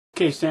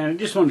Okay, Stan, I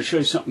just wanted to show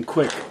you something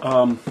quick.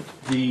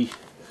 The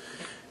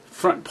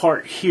front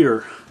part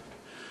here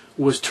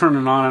was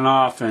turning on and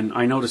off, and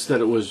I noticed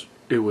that it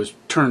was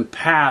turned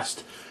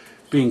past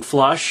being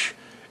flush,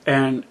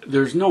 and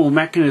there's no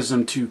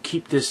mechanism to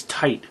keep this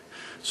tight.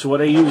 So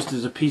what I used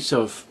is a piece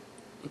of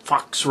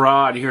fox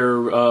rod here,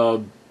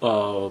 what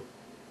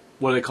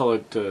do they call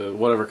it,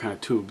 whatever kind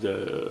of tube,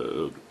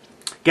 the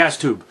gas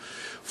tube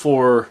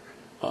for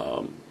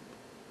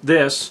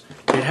this.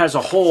 It has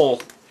a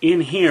hole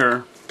in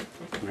here.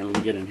 Let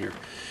me get in here.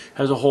 It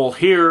has a hole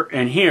here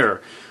and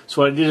here.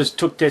 So what I did is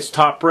took this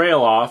top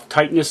rail off,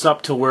 tighten this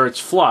up to where it's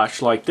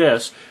flush like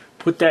this,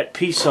 put that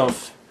piece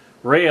of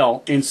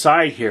rail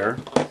inside here,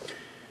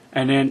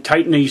 and then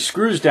tighten these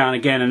screws down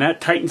again, and that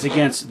tightens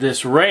against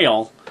this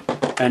rail,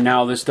 and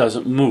now this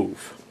doesn't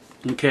move.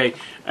 Okay,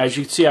 as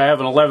you can see, I have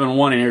an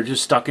 11-1 in here,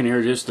 just stuck in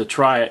here just to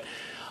try it.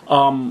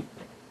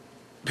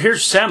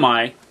 Here's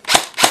semi.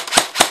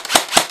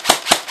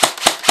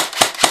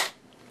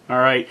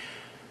 Alright,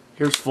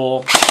 here's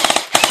full.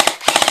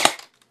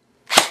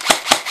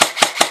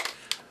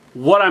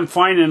 What I'm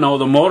finding though,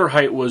 the motor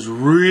height was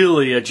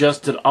really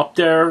adjusted up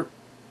there,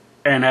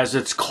 and as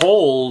it's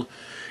cold,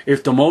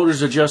 if the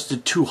motor's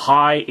adjusted too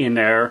high in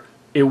there,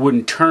 it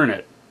wouldn't turn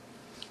it.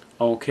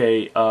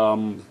 Okay,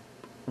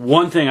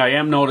 one thing I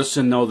am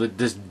noticing though that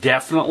this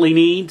definitely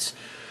needs,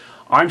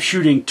 I'm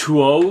shooting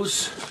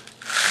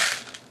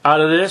 2.0s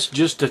out of this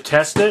just to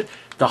test it.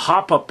 The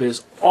hop up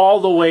is all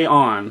the way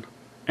on,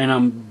 and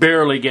I'm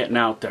barely getting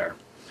out there.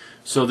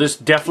 So this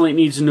definitely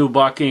needs a new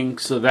bucking,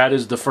 so that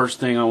is the first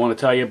thing I want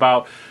to tell you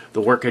about. The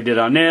work I did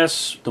on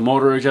this, the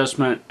motor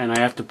adjustment, and I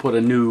have to put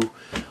a new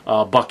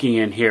bucking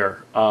in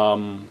here.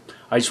 I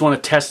just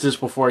want to test this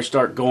before I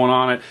start going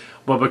on it,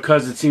 but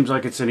because it seems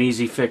like it's an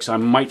easy fix, I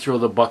might throw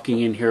the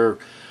bucking in here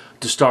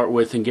to start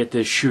with and get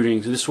this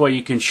shooting. So this way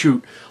you can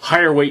shoot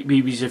higher weight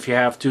BBs if you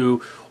have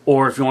to,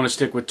 or if you want to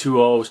stick with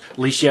 2.0s, at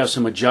least you have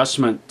some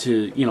adjustment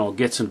to, you know,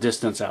 get some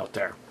distance out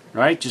there.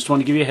 All right, just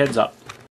want to give you a heads up.